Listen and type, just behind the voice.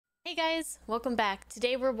Hey guys, welcome back.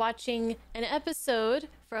 Today we're watching an episode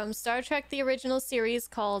from Star Trek the Original Series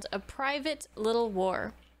called A Private Little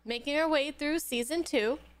War. Making our way through season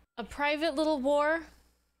 2. A Private Little War.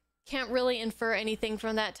 Can't really infer anything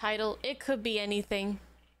from that title. It could be anything.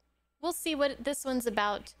 We'll see what this one's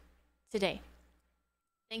about today.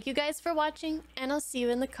 Thank you guys for watching, and I'll see you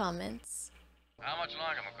in the comments. How much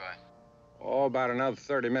longer, McCoy? Oh, about another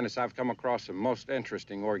 30 minutes. I've come across some most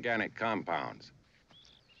interesting organic compounds.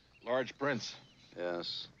 Large prints.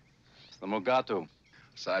 Yes. It's the Mugatu.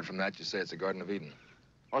 Aside from that, you say it's the Garden of Eden.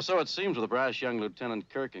 Or so it seems with the brash young Lieutenant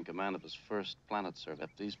Kirk in command of his first planet survey.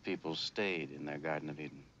 These people stayed in their Garden of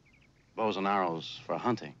Eden. Bows and arrows for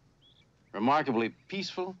hunting. Remarkably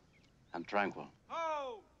peaceful and tranquil.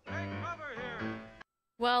 Oh, take cover here.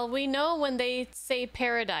 Well, we know when they say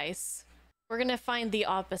paradise, we're gonna find the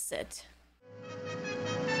opposite.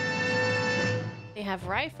 They have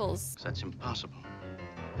rifles. That's impossible.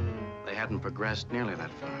 They hadn't progressed nearly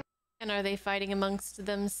that far. And are they fighting amongst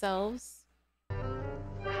themselves?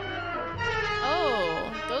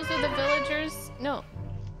 Oh, those are the villagers? No.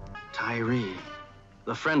 Tyree,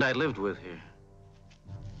 the friend I lived with here.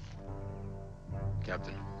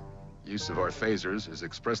 Captain, use of our phasers is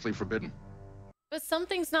expressly forbidden. But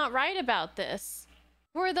something's not right about this.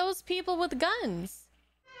 Who are those people with guns?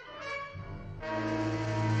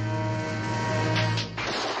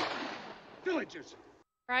 Villagers.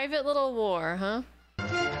 Private little war, huh?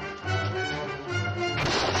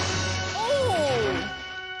 Oh!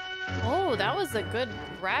 Oh, that was a good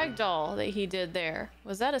ragdoll that he did there.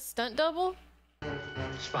 Was that a stunt double?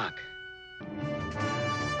 Spock.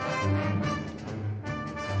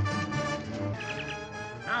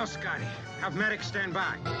 Now, Scotty, have medics stand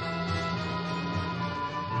by.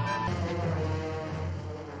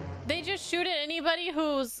 They just shoot at anybody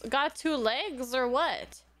who's got two legs or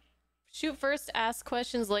what? Shoot first, ask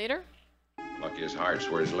questions later? Lucky's heart's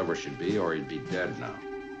where his liver should be, or he'd be dead now.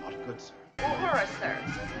 Not good, sir. Uhura, sir.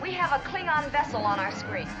 We have a Klingon vessel on our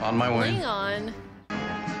screen. On my way. Klingon.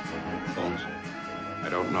 Phones. I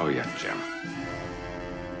don't know yet, Jim.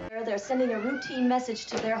 They're sending a routine message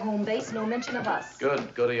to their home base, no mention of us.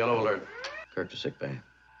 Good. Go to yellow alert. Kirk to sick bay.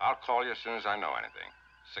 I'll call you as soon as I know anything.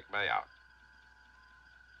 Sick bay out.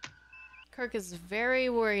 Kirk is very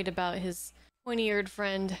worried about his pointy-eared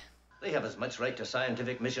friend. They have as much right to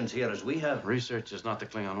scientific missions here as we have. Research is not the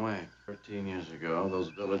Klingon way. 13 years ago, those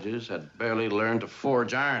villagers had barely learned to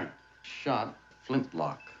forge iron. Shot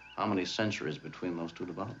flintlock. How many centuries between those two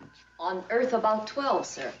developments? On Earth, about 12,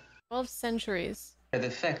 sir. 12 centuries. The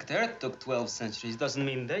fact Earth took 12 centuries doesn't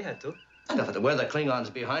mean they had to. And if it were the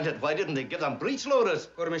Klingons behind it, why didn't they give them breech loaders?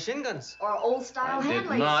 Or machine guns. Or old-style I hand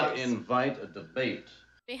did not lasers. invite a debate.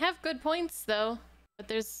 They have good points, though. But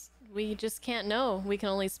we just can't know. We can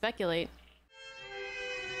only speculate.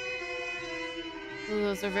 Ooh,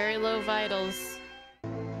 those are very low vitals.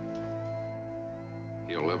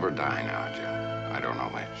 He'll live or die now, Jim. I don't know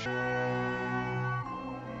which.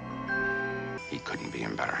 He couldn't be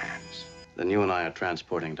in better hands. Then you and I are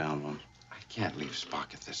transporting down one. I can't leave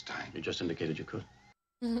Spock at this time. You just indicated you could.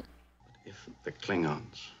 Mhm. But if the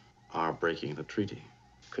Klingons are breaking the treaty,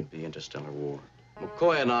 could be interstellar war.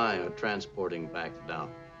 McCoy and I are transporting back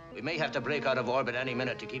down. We may have to break out of orbit any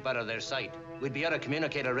minute to keep out of their sight. We'd be out of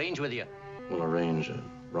communicator range with you. We'll arrange a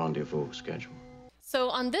rendezvous schedule. So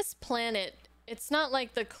on this planet, it's not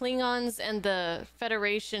like the Klingons and the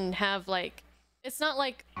Federation have like... It's not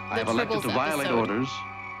like the I have elected Tribbles to violate episode. orders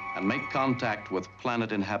and make contact with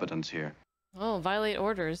planet inhabitants here. Oh, violate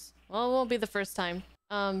orders. Well, it won't be the first time.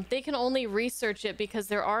 They can only research it because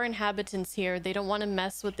there are inhabitants here. They don't want to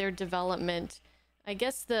mess with their development. I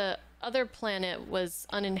guess the other planet was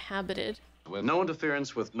uninhabited. With no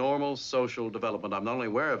interference with normal social development. I'm not only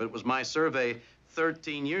aware of it, it was my survey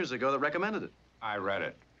 13 years ago that recommended it. I read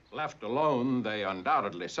it. Left alone, they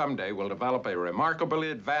undoubtedly someday will develop a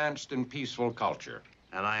remarkably advanced and peaceful culture.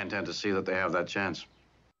 And I intend to see that they have that chance.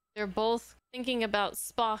 They're both thinking about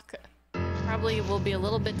Spock. Probably will be a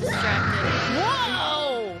little bit distracted.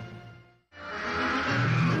 Whoa!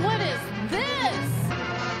 What is this?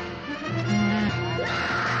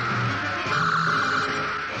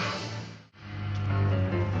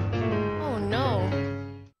 Oh no.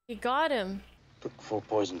 He got him. Took full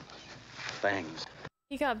poison. Fangs.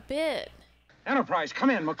 He got bit. Enterprise, come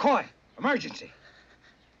in. McCoy. Emergency.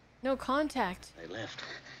 No contact. They left.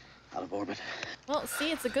 Out of orbit. Well,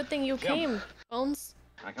 see, it's a good thing you came, Bones.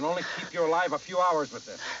 I can only keep you alive a few hours with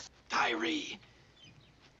this. Tyree!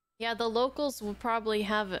 Yeah, the locals will probably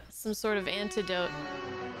have some sort of antidote.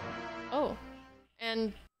 Oh.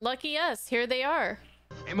 And lucky us, here they are.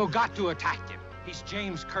 A Mugatu attacked him. He's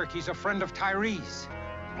James Kirk. He's a friend of Tyree's.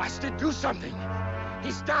 Blast it, do something!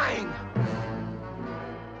 He's dying!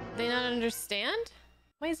 They not understand?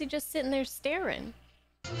 Why is he just sitting there staring?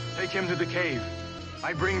 Take him to the cave.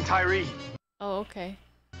 I bring Tyree. Oh, okay.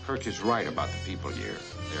 Kirk is right about the people here.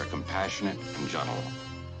 They are compassionate and gentle.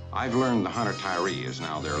 I've learned the hunter Tyree is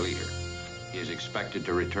now their leader. He is expected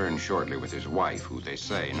to return shortly with his wife, who they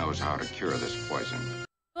say knows how to cure this poison.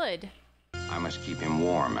 Good. I must keep him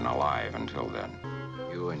warm and alive until then.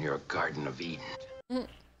 You and your Garden of Eden.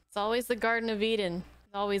 It's always the Garden of Eden.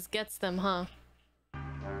 It always gets them, huh?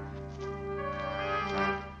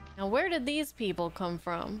 Now, where did these people come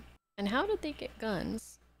from? And how did they get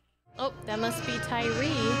guns? Oh, that must be Tyree.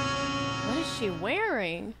 What is she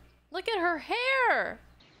wearing? Look at her hair!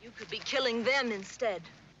 You could be killing them instead.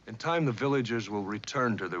 In time, the villagers will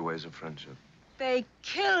return to their ways of friendship. They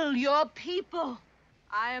kill your people.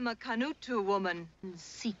 I am a Kanutu woman.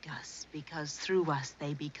 Seek us, because through us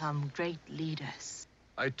they become great leaders.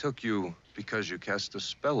 I took you because you cast a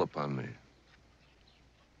spell upon me.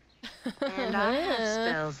 And I have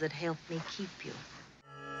spells that help me keep you.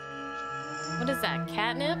 What is that,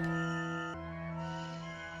 catnip?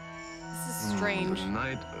 This is strange. The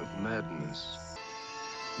night of madness.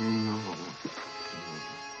 No.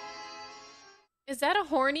 Is that a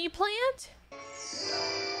horny plant?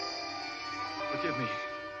 Forgive me.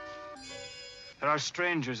 There are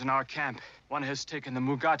strangers in our camp. One has taken the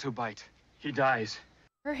Mugatu bite. He dies.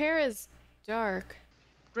 Her hair is dark.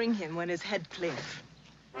 Bring him when his head clears.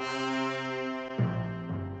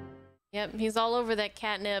 Yep, he's all over that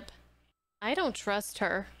catnip. I don't trust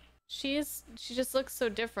her. She just looks so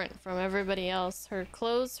different from everybody else. Her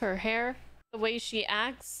clothes, her hair, the way she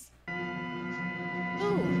acts.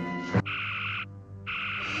 Ooh.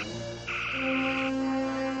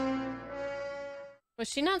 Was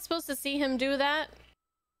she not supposed to see him do that?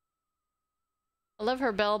 I love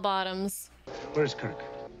her bell bottoms. Where's Kirk?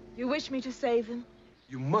 You wish me to save him?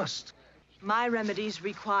 You must. My remedies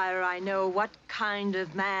require I know what kind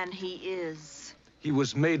of man he is. He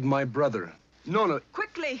was made my brother. No.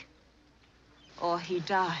 Quickly, or he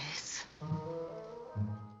dies.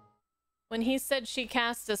 When he said she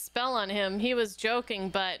cast a spell on him, he was joking,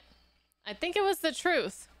 but I think it was the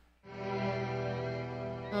truth.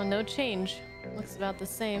 Oh, no change. Looks about the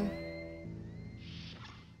same.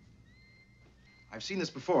 I've seen this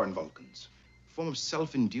before in Vulcans. A form of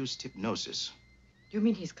self-induced hypnosis. You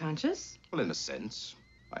mean he's conscious? Well, in a sense.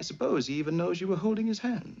 I suppose he even knows you were holding his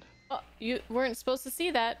hand. Oh, you weren't supposed to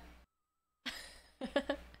see that.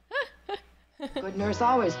 Good nurse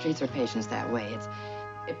always treats her patients that way.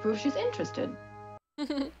 It proves she's interested.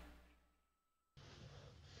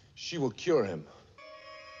 She will cure him.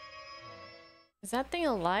 Is that thing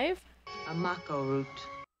alive? A mako root.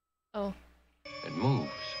 Oh. It moves.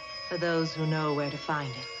 For those who know where to find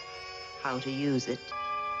it, how to use it.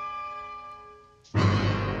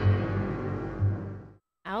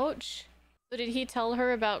 Ouch. So did he tell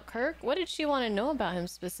her about Kirk? What did she want to know about him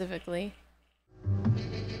specifically?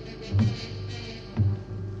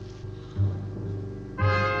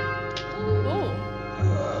 Oh.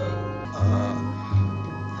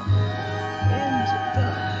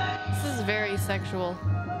 This is very sexual.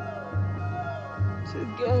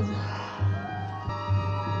 Together.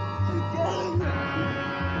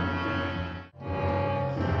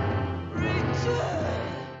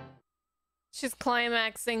 She's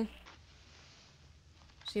climaxing.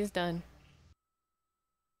 She's done.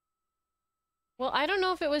 Well, I don't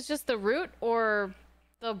know if it was just the root or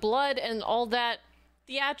the blood and all that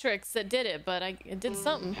theatrics that did it, but it did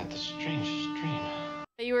something. I had the strangest dream.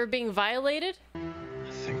 That you were being violated? I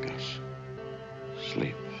think I was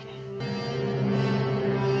asleep.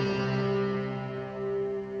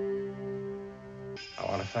 I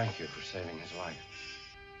want to thank you for saving his life.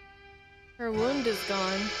 Her wound is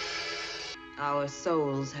gone. Our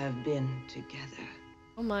souls have been together.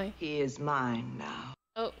 Oh my. He is mine now.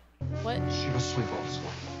 Oh, what? She must sleep also.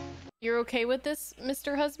 You're okay with this,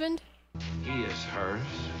 Mr. Husband? He is hers.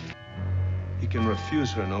 He can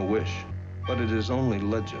refuse her no wish, but it is only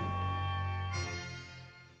legend.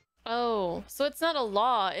 Oh, so it's not a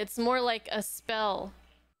law, it's more like a spell.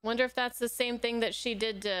 Wonder if that's the same thing that she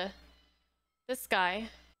did to this guy.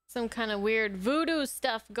 Some kind of weird voodoo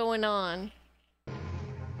stuff going on.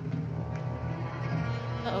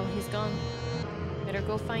 Uh-oh, he's gone. Better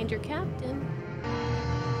go find your captain.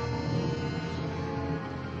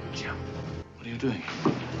 Jim, what are you doing?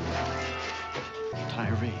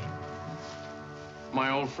 Tyree.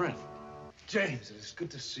 My old friend. James, it is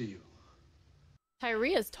good to see you.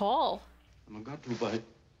 Tyree is tall. I'm a Mugatu bite.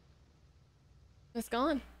 It's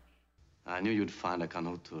gone. I knew you'd find a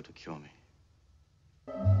Kanutu to cure me.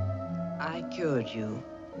 I cured you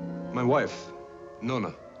My wife,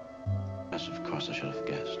 Nona. Yes, of course, I should have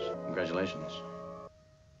guessed. Congratulations.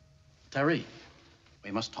 Tyree,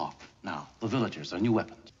 we must talk. Now, the villagers, their new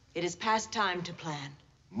weapons. It is past time to plan.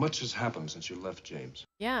 Much has happened since you left, James.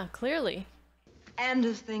 Yeah, clearly. And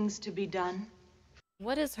of things to be done.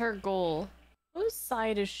 What is her goal? Whose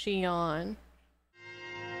side is she on?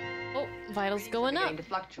 Oh, vitals going up. To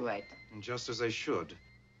fluctuate. Just as they should.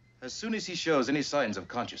 As soon as he shows any signs of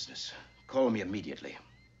consciousness, call me immediately.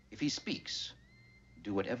 If he speaks,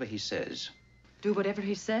 do whatever he says. Do whatever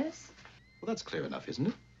he says? Well, that's clear enough, isn't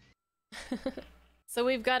it? So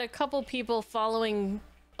we've got a couple people following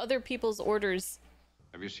other people's orders.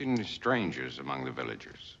 Have you seen any strangers among the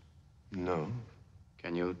villagers? No.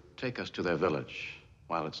 Can you take us to their village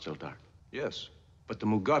while it's still dark? Yes. But the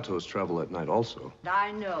Mugatos travel at night also.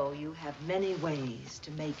 I know you have many ways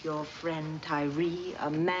to make your friend Tyree a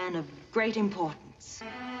man of great importance.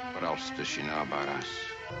 What else does she know about us?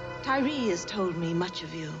 Tyree has told me much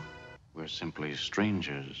of you. We're simply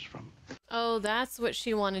strangers from... Oh, that's what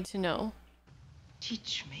she wanted to know.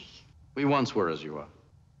 Teach me. We once were as you are.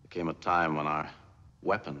 There came a time when our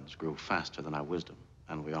weapons grew faster than our wisdom,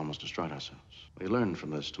 and we almost destroyed ourselves. We learned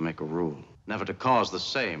from this to make a rule, never to cause the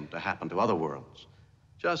same to happen to other worlds.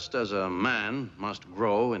 Just as a man must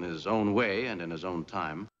grow in his own way and in his own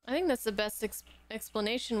time. I think that's the best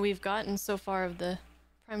explanation we've gotten so far of the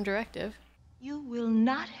Prime Directive. You will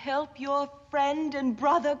not help your friend and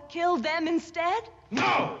brother kill them instead?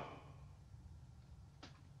 No!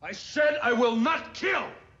 I said I will not kill!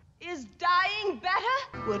 Is dying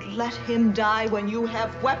better? Would let him die when you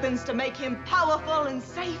have weapons to make him powerful and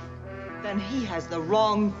safe? Then he has the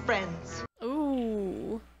wrong friends.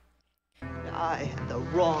 Ooh. I am the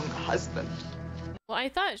wrong husband. Well, I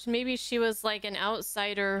thought maybe she was like an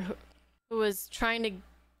outsider who was trying to,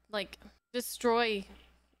 like, destroy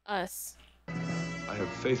us. I have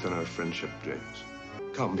faith in our friendship, James.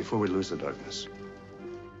 Come before we lose the darkness.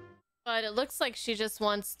 But it looks like she just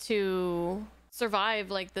wants to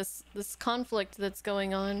survive, like, this conflict that's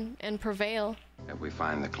going on and prevail. If we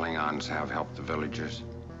find the Klingons have helped the villagers,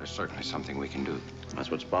 there's certainly something we can do.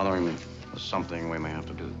 That's what's bothering me. There's something we may have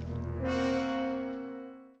to do.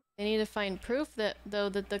 They need to find proof that, though,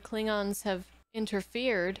 that the Klingons have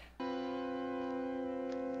interfered.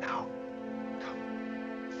 Now,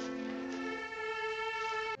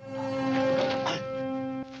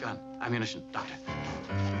 Gun, ammunition, doctor.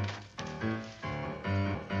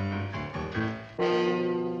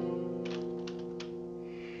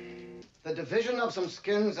 The division of some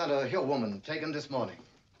skins and a hill woman taken this morning.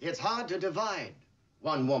 It's hard to divide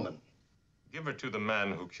one woman. Give her to the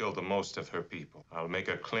man who killed the most of her people. I'll make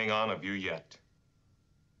a Klingon of you yet.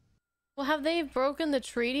 Well, have they broken the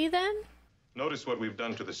treaty then? Notice what we've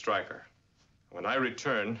done to the striker. When I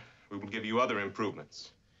return, we will give you other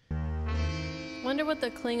improvements. Wonder what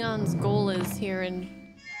the Klingons' goal is here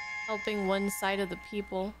in helping one side of the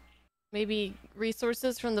people. Maybe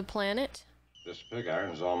resources from the planet? This pig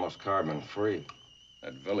iron's almost carbon-free.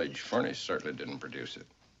 That village furnace certainly didn't produce it.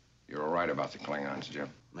 You're all right about the Klingons, Jim.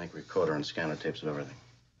 Make recorder and scanner tapes of everything.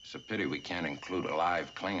 It's a pity we can't include a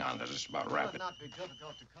live Klingon to just about wrap it. Not be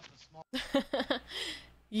difficult to cut the small...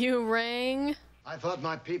 You rang? I thought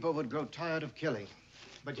my people would grow tired of killing.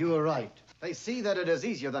 But you were right. They see that it is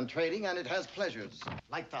easier than trading, and it has pleasures,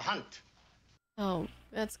 like the hunt. Oh,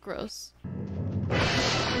 that's gross.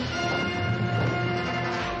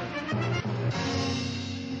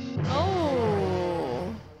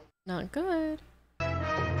 Oh, not good.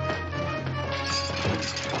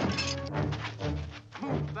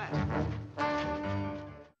 Move back.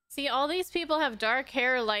 See, all these people have dark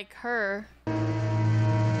hair like her.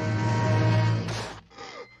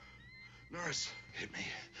 Nurse, hit me.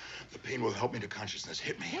 The pain will help me to consciousness.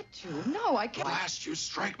 Hit me. Hit you? No, I can't. Blast you,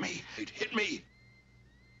 strike me. Hit me.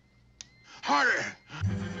 Harder.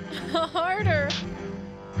 Harder.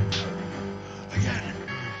 Again.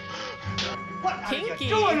 What Kinky. are you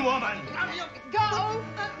doing, woman? Go!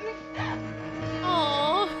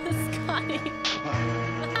 Oh, Scotty.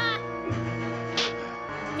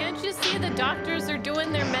 Can't you see the doctors are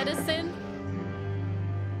doing their medicine?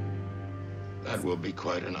 That will be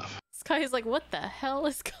quite enough. Scotty's like, what the hell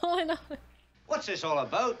is going on? What's this all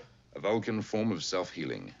about? A Vulcan form of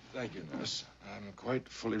self-healing. Thank you, nurse. I'm quite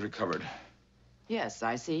fully recovered. Yes,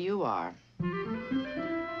 I see you are.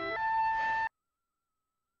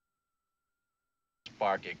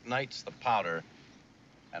 Spark ignites the powder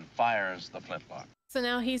and fires the flintlock. So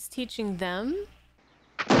now he's teaching them?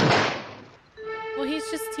 Well, he's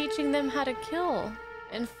just teaching them how to kill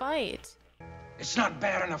and fight. It's not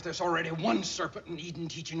bad enough there's already one serpent in Eden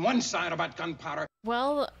teaching one side about gunpowder.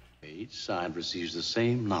 Well, Each side receives the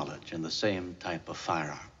same knowledge and the same type of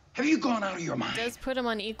firearm. Have you gone out of your mind? It does put him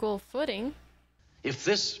on equal footing. If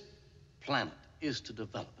this planet is to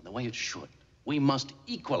develop in the way it should, we must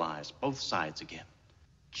equalize both sides again.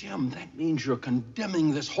 Jim, that means you're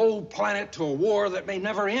condemning this whole planet to a war that may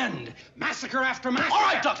never end. Massacre after massacre. All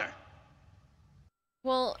right, Doctor.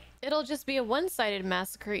 Well, it'll just be a one-sided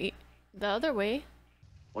massacre the other way.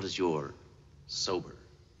 What is your sober,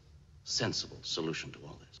 sensible solution to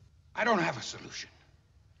all this? I don't have a solution.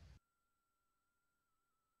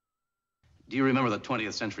 Do you remember the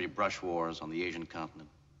 20th century brush wars on the Asian continent?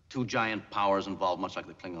 Two giant powers involved, much like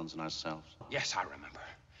the Klingons and ourselves. Yes, I remember.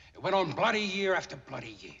 It went on bloody year after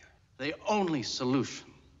bloody year. The only solution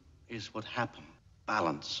is what happened.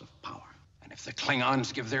 Balance of power. And if the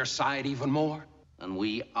Klingons give their side even more? Then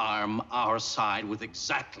we arm our side with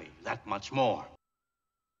exactly that much more.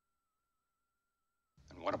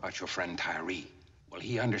 And what about your friend Tyree? Will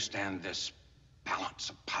he understand this balance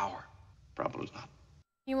of power? Probably not.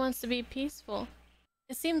 He wants to be peaceful.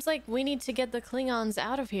 It seems like we need to get the Klingons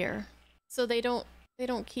out of here so they don't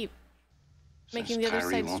keep making the other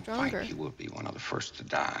side stronger. Fight, he will be one of the first to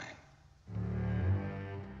die.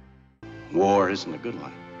 War isn't a good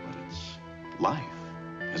life, but it's life.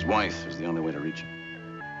 His wife is the only way to reach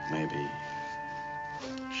him. Maybe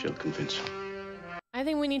she'll convince him. I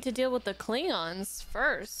think we need to deal with the Klingons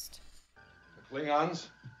first. The Klingons?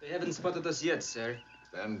 They haven't spotted us yet, sir.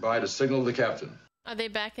 Stand by to signal the captain. Are they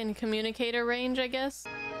back in communicator range, I guess?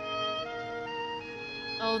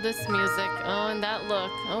 Oh, this music. Oh, and that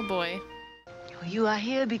look. Oh, boy. You are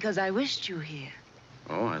here because I wished you here.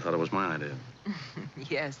 Oh, I thought it was my idea.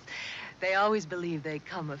 Yes. They always believe they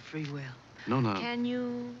come of free will. No. Can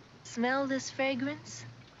you smell this fragrance?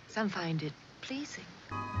 Some find it pleasing.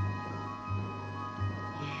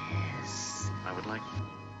 Yes. I would like...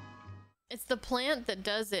 It's the plant that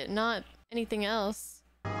does it, not anything else.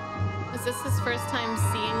 Is this his first time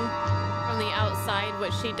seeing from the outside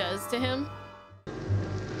what she does to him?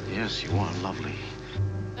 Yes, you are lovely.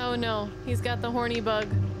 Oh no, he's got the horny bug.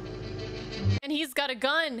 And he's got a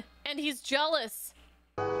gun! And he's jealous!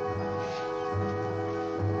 Good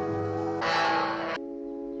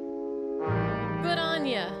on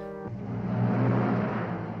ya!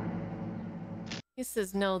 He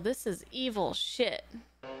says, no, this is evil shit.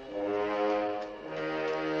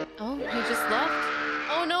 Oh, he just left?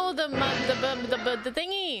 Oh no, the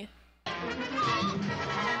thingy!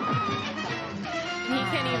 He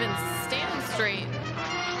can't even stand straight.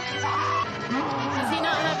 Does he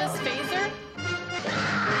not have his phaser?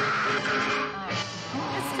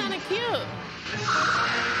 It's kind of cute.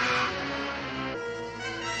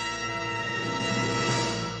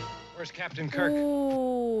 Where's Captain Kirk?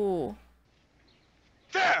 Ooh.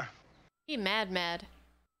 There! He mad.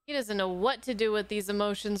 He doesn't know what to do with these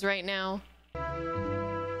emotions right now.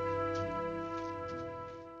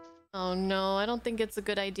 Oh no, I don't think it's a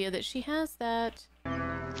good idea that she has that.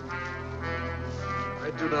 I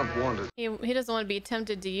do not want it. He doesn't want to be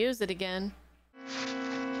tempted to use it again.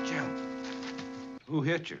 Jim, who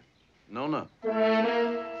hit you? No.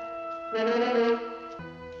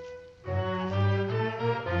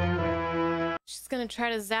 She's gonna try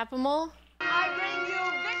to zap them all? I bring you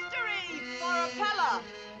victory for Apella.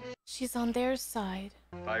 She's on their side.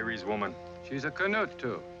 Tyree's woman. She's a Canute,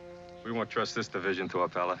 too. We won't trust this division to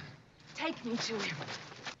Apella. Take me to him.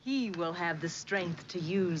 He will have the strength to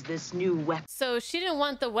use this new weapon. So she didn't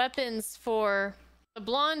want the weapons for the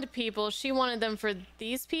blonde people. She wanted them for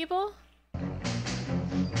these people?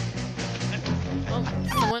 Well,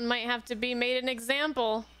 someone might have to be made an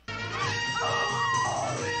example.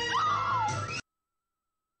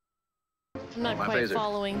 I'm not quite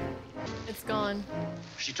following. It's gone.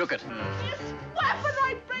 She took it. This weapon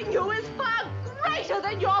I bring you is far greater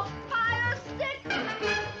than your fire stick.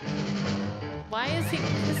 Why is he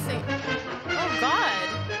kissing? Oh God!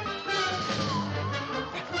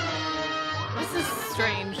 This is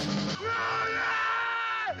strange.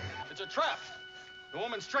 It's a trap. The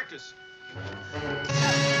woman's tricked us.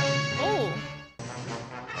 Oh!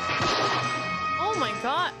 Oh my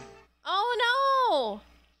God! Oh no!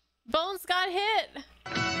 Bones got hit.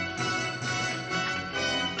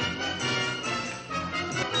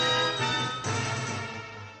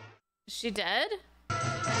 Is she dead?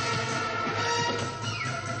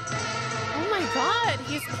 Oh my God,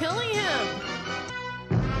 he's killing him.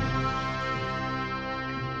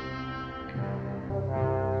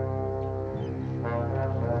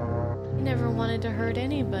 He never wanted to hurt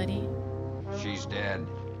anybody. She's dead.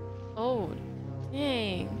 Oh,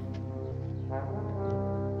 dang.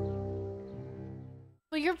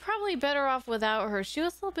 Well, you're probably better off without her. She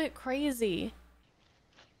was a little bit crazy.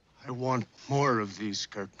 I want more of these,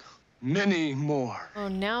 Kirk. Many more. Oh,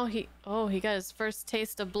 now he got his first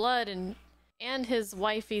taste of blood, and his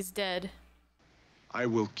wifey's dead. I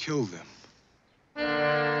will kill them.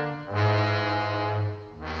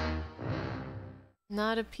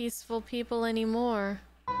 Not a peaceful people anymore.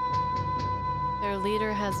 Their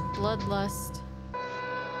leader has bloodlust.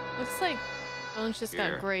 Looks like Bones just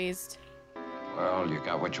got grazed. Well, you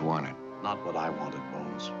got what you wanted. Not what I wanted,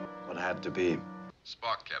 Bones. What had to be.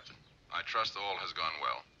 Spock, Captain. I trust all has gone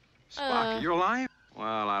well. Spock, you're alive?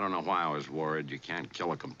 Well, I don't know why I was worried. You can't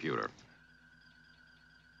kill a computer.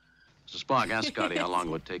 So Spock, ask Scotty how long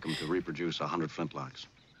it would take him to reproduce 100 flintlocks.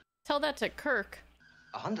 Tell that to Kirk.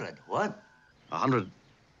 100? What? 100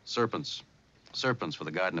 serpents. Serpents for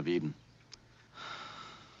the Garden of Eden.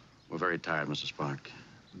 We're very tired, Mr. Spock.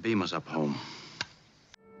 Beam us up home.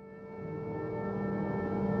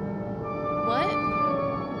 What?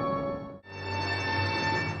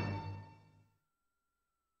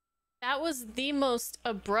 That was the most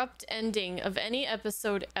abrupt ending of any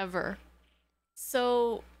episode ever.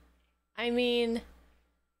 So, I mean,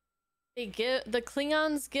 the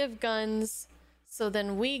Klingons give guns, so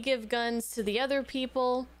then we give guns to the other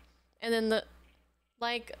people, and then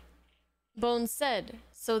like Bones said,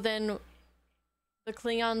 so then the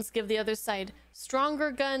Klingons give the other side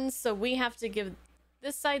stronger guns, so we have to give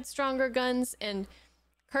this side stronger guns, and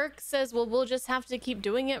Kirk says, well, we'll just have to keep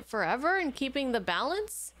doing it forever and keeping the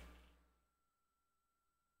balance?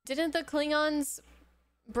 Didn't the Klingons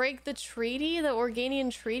break the treaty, the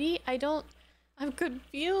Organian treaty? I'm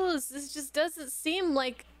confused. This just doesn't seem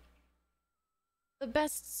like the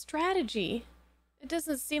best strategy. It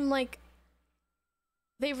doesn't seem like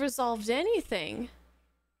they've resolved anything.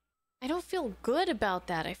 I don't feel good about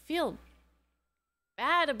that. I feel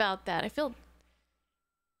bad about that. I feel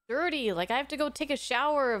dirty. Like I have to go take a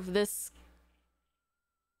shower of this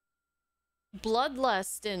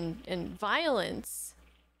bloodlust and violence.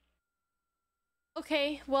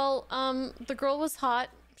 Okay, well, the girl was hot.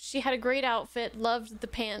 She had a great outfit. Loved the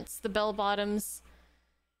pants, the bell bottoms.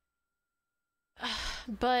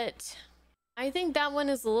 But I think that one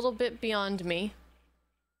is a little bit beyond me.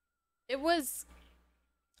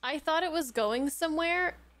 I thought it was going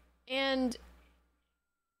somewhere, and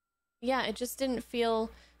yeah, it just didn't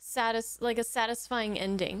feel like a satisfying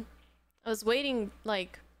ending. I was waiting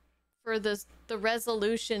like for the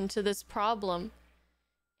resolution to this problem,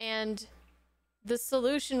 and the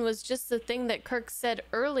solution was just the thing that Kirk said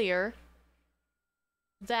earlier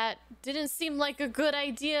that didn't seem like a good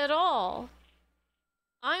idea at all.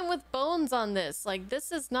 I'm with Bones on this. Like,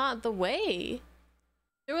 this is not the way.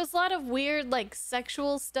 There was a lot of weird, like,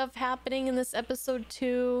 sexual stuff happening in this episode,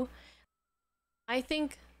 too. I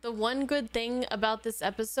think the one good thing about this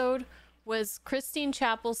episode was Christine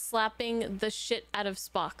Chapel slapping the shit out of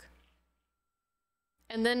Spock.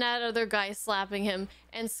 And then that other guy slapping him,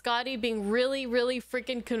 and Scotty being really, really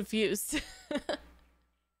freaking confused.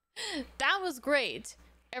 That was great.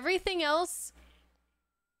 Everything else,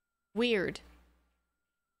 weird.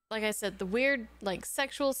 Like I said, the weird, like,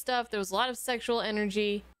 sexual stuff. There was a lot of sexual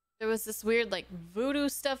energy. There was this weird, like, voodoo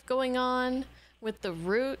stuff going on with the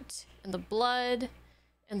root and the blood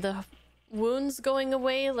and the wounds going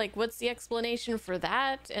away. Like, what's the explanation for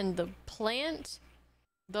that? And the plant,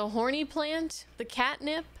 the horny plant, the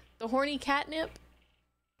catnip, the horny catnip.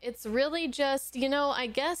 It's really just, you know, I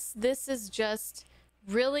guess this is just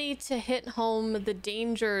really to hit home the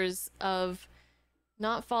dangers of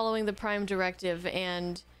not following the Prime Directive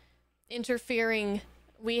and interfering.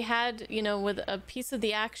 We had, you know, with a piece of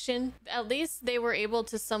the action, at least they were able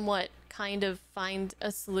to somewhat kind of find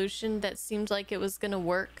a solution that seemed like it was going to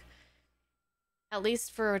work, at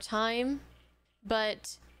least for a time.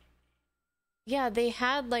 But yeah, they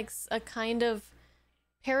had like a kind of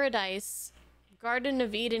paradise, Garden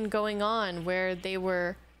of Eden going on, where they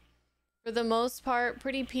were, for the most part,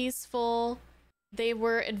 pretty peaceful. They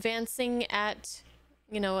were advancing at,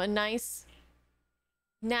 you know, a nice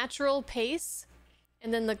natural pace.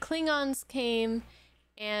 And then the Klingons came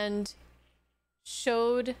and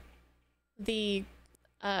showed the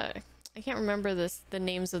I can't remember the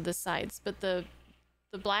names of the sides, but the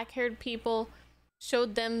black-haired people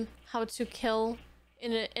showed them how to kill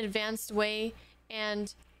in an advanced way,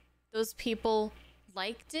 and those people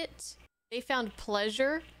liked it. They found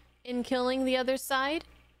pleasure in killing the other side.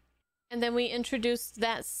 And then we introduced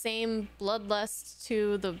that same bloodlust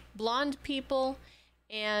to the blonde people,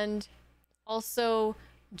 and also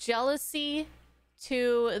jealousy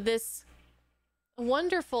to this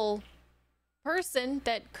wonderful person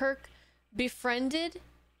that Kirk befriended,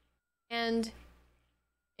 and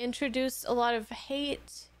introduced a lot of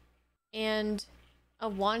hate and a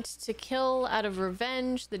want to kill out of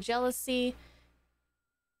revenge, the jealousy.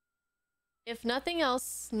 If nothing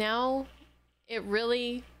else, now it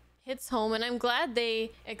really hits home, and I'm glad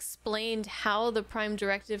they explained how the Prime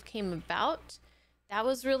Directive came about. That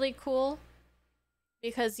was really cool,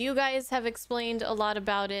 because you guys have explained a lot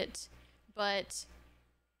about it, but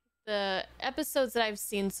the episodes that I've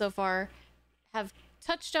seen so far have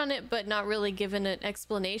touched on it but not really given an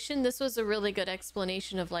explanation. This was a really good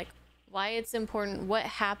explanation of like why it's important, what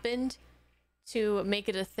happened to make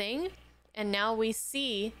it a thing, and now we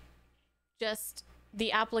see just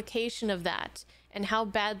the application of that and how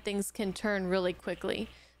bad things can turn really quickly.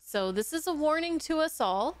 So this is a warning to us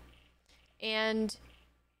all, and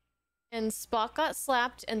Spock got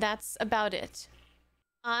slapped, and that's about it.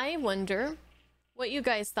 I wonder what you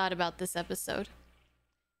guys thought about this episode.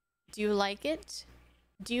 Do you like it?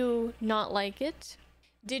 Do you not like it?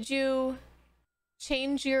 Did you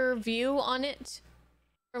change your view on it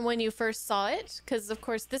from when you first saw it? Because of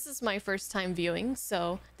course this is my first time viewing,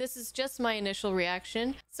 so this is just my initial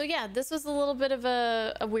reaction. So yeah, this was a little bit of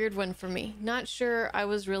a weird one for me. Not sure I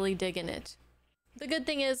was really digging it. The good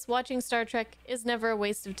thing is, watching Star Trek is never a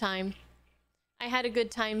waste of time. I had a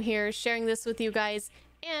good time here sharing this with you guys,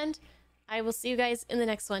 and I will see you guys in the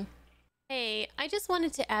next one. Hey, I just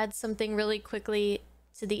wanted to add something really quickly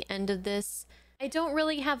to the end of this. I don't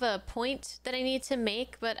really have a point that I need to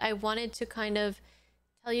make, but I wanted to kind of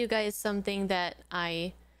tell you guys something that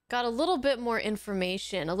I got a little bit more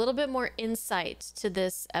information, a little bit more insight to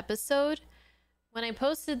this episode. When I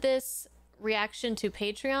posted this reaction to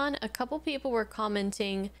Patreon, a couple people were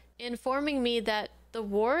commenting, informing me that the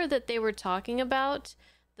war that they were talking about,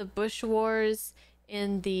 the Bush Wars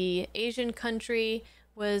in the Asian country,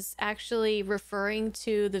 was actually referring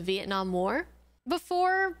to the Vietnam War.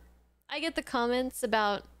 Before I get the comments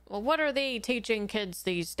about, well, what are they teaching kids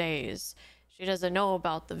these days? She doesn't know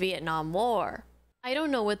about the Vietnam War. I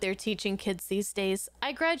don't know what they're teaching kids these days.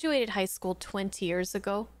 I graduated high school 20 years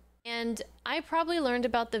ago, and I probably learned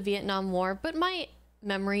about the Vietnam War, but my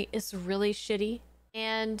memory is really shitty,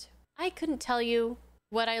 and I couldn't tell you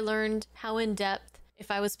what I learned, how in depth,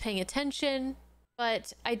 if I was paying attention,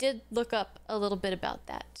 but I did look up a little bit about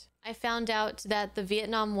that. I found out that the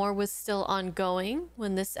Vietnam War was still ongoing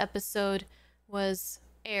when this episode was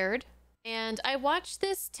aired. And I watched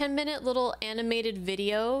this 10-minute little animated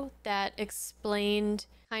video that explained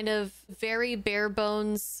kind of very bare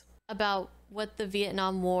bones about what the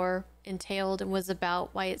Vietnam War entailed and was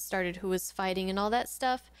about, why it started, who was fighting, and all that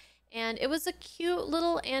stuff. And it was a cute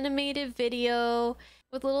little animated video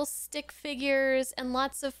with little stick figures and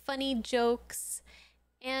lots of funny jokes.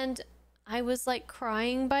 And I was like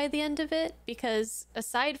crying by the end of it, because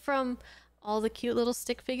aside from all the cute little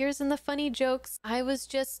stick figures and the funny jokes, I was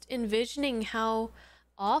just envisioning how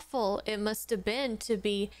awful it must have been to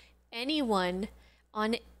be anyone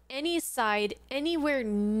on any side anywhere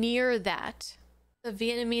near that. The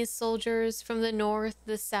Vietnamese soldiers from the north,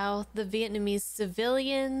 the south, the Vietnamese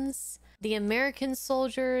civilians, the American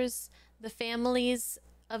soldiers, the families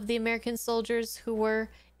of the American soldiers who were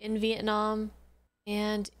in Vietnam,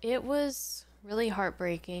 and it was really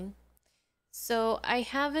heartbreaking. So I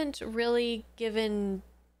haven't really given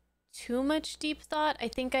too much deep thought. I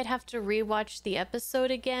think I'd have to rewatch the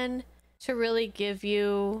episode again to really give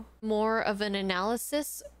you more of an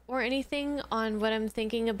analysis or anything on what I'm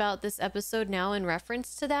thinking about this episode now in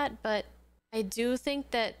reference to that, but I do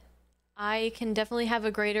think that I can definitely have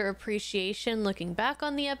a greater appreciation looking back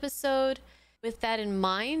on the episode with that in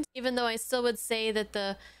mind, even though I still would say that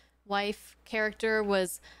the wife character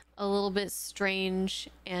was a little bit strange,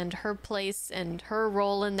 and her place and her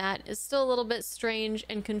role in that is still a little bit strange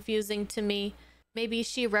and confusing to me. Maybe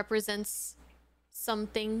she represents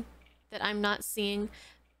something that I'm not seeing,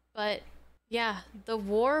 but yeah, the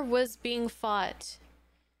war was being fought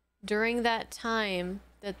during that time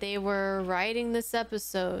that they were writing this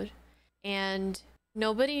episode, and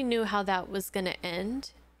nobody knew how that was going to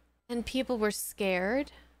end, and people were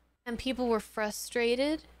scared, and people were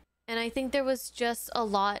frustrated, and I think there was just a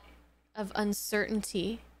lot of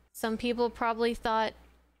uncertainty. Some people probably thought,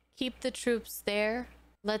 keep the troops there,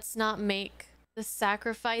 let's not make the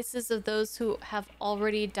sacrifices of those who have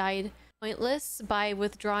already died pointless by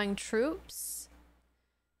withdrawing troops.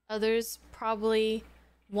 Others probably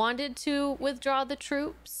wanted to withdraw the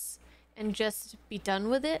troops and just be done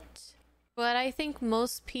with it. But I think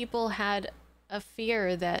most people had a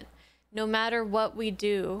fear that no matter what we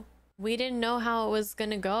do, we didn't know how it was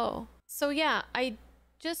gonna go. So yeah, I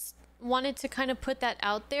just wanted to kind of put that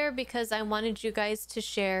out there because I wanted you guys to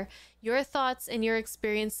share your thoughts and your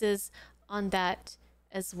experiences on that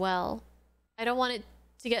as well. I don't want it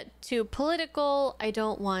to get too political. I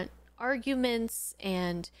don't want arguments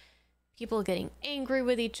and people getting angry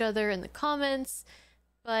with each other in the comments.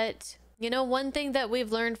 But, you know, one thing that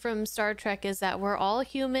we've learned from Star Trek is that we're all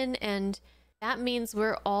human, and that means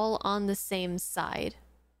we're all on the same side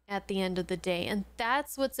at the end of the day. And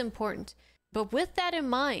that's what's important. But with that in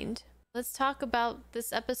mind, let's talk about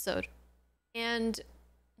this episode. And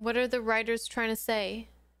what are the writers trying to say?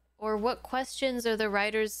 Or what questions are the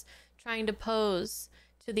writers trying to pose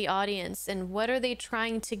to the audience? And what are they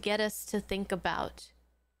trying to get us to think about?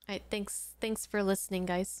 All right, thanks for listening,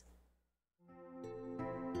 guys.